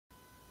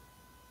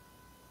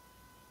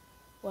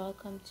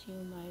welcome to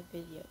my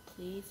video.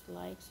 Please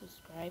like,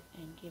 subscribe,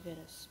 and give it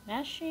a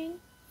smashing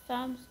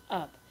thumbs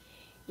up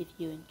if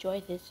you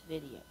enjoy this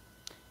video.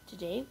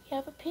 Today we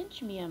have a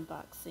pinch me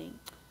unboxing.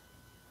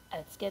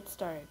 Let's get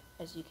started.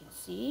 As you can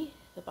see,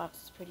 the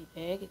box is pretty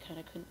big. It kind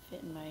of couldn't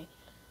fit in my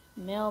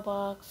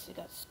mailbox. It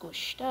got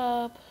squished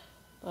up,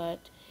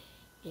 but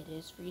it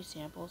is free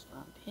samples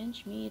from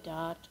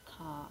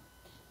pinchme.com.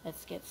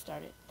 Let's get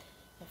started.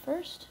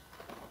 First,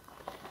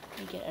 let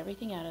me get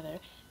everything out of there.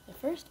 The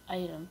first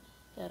item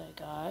that I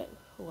got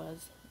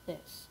was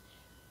this,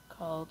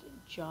 called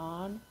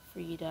John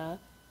Frieda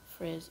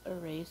Frizz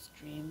Erase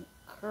Dream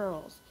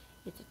Curls.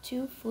 It's a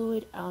 2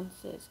 fluid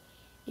ounces.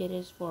 It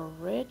is for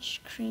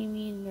rich,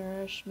 creamy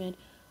nourishment,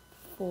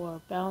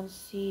 for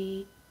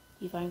bouncy,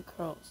 divine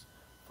curls,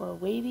 for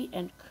wavy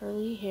and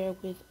curly hair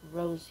with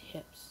rose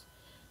hips.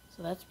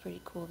 So that's pretty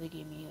cool. They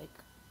gave me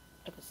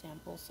like a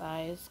sample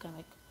size, kind of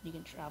like you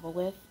can travel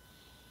with.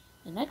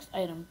 The next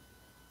item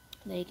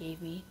they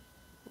gave me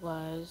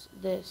was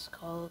this,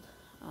 called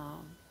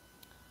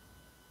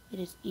it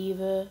is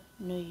Eva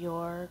New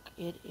York.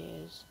 It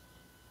is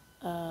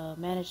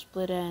managed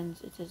split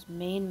ends. It says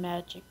Main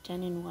Magic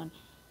 10-in-1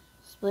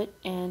 split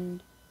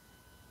end.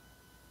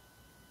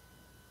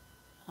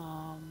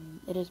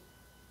 It is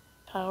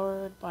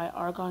powered by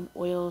argan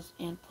oils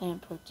and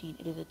plant protein.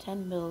 It is a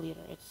 10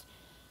 milliliter. It's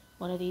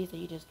one of these that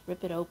you just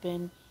rip it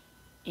open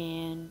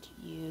and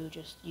you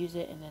just use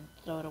it and then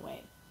throw it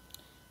away.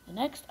 The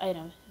next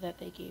item that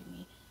they gave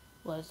me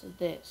was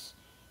this.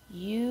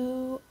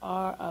 You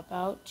are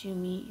about to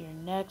meet your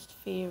next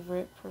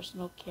favorite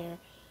personal care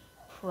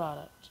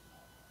product.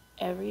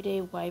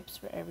 Everyday wipes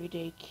for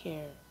everyday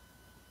care.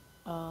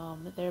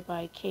 They're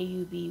by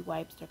KUB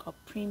wipes. They're called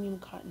premium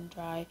cotton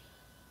dry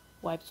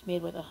wipes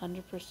made with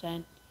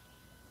 100%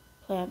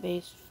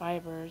 plant-based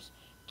fibers.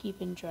 Keep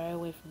and dry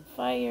away from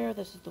fire.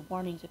 This is the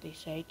warnings that they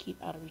say.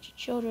 Keep out of reach of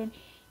children.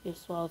 If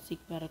swallowed, seek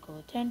medical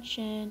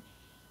attention.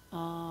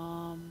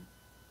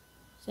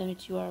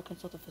 72-hour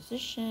consult a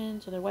physician.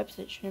 So their wipes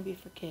that shouldn't be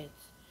for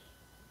kids.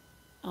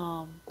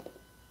 And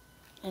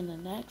the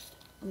next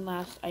and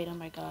last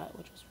item I got,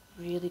 which was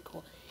really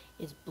cool,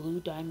 is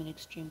Blue Diamond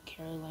Extreme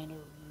Carolina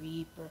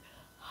Reaper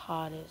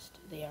Hottest.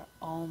 They are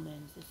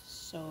almonds. This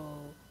is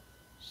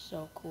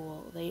so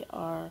cool. They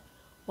are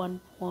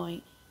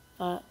 1.5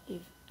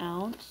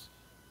 ounce,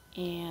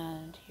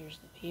 and here's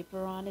the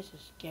paper on it.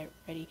 Just get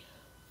ready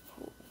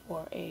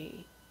for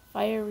a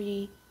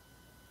fiery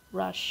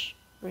rush.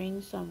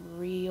 Bring some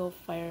real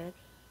fire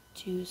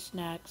to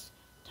snack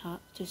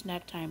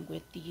time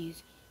with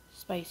these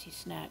spicy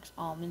snacks.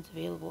 Almonds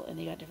available, and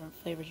they got different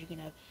flavors. You can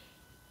have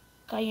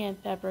cayenne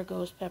pepper,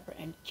 ghost pepper,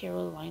 and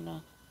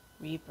Carolina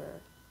Reaper.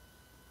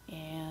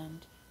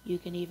 And you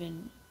can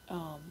even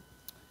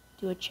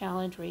do a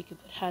challenge where you can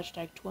put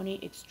hashtag 20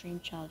 extreme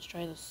challenge.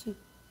 Try the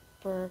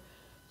super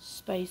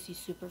spicy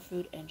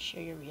superfood and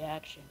share your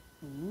reaction.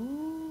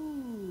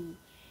 Ooh.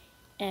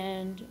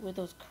 And with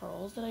those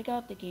curls that I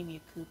got, they gave me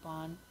a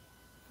coupon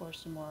for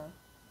some more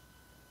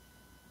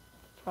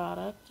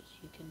product. As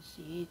you can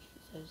see, it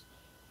says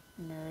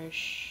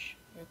nourish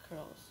your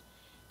curls.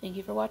 Thank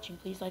you for watching.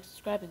 Please like,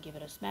 subscribe, and give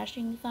it a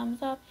smashing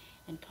thumbs up,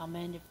 and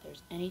comment if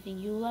there's anything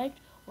you liked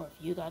or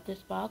if you got this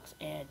box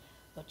and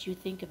what you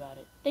think about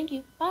it. Thank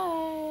you.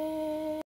 Bye.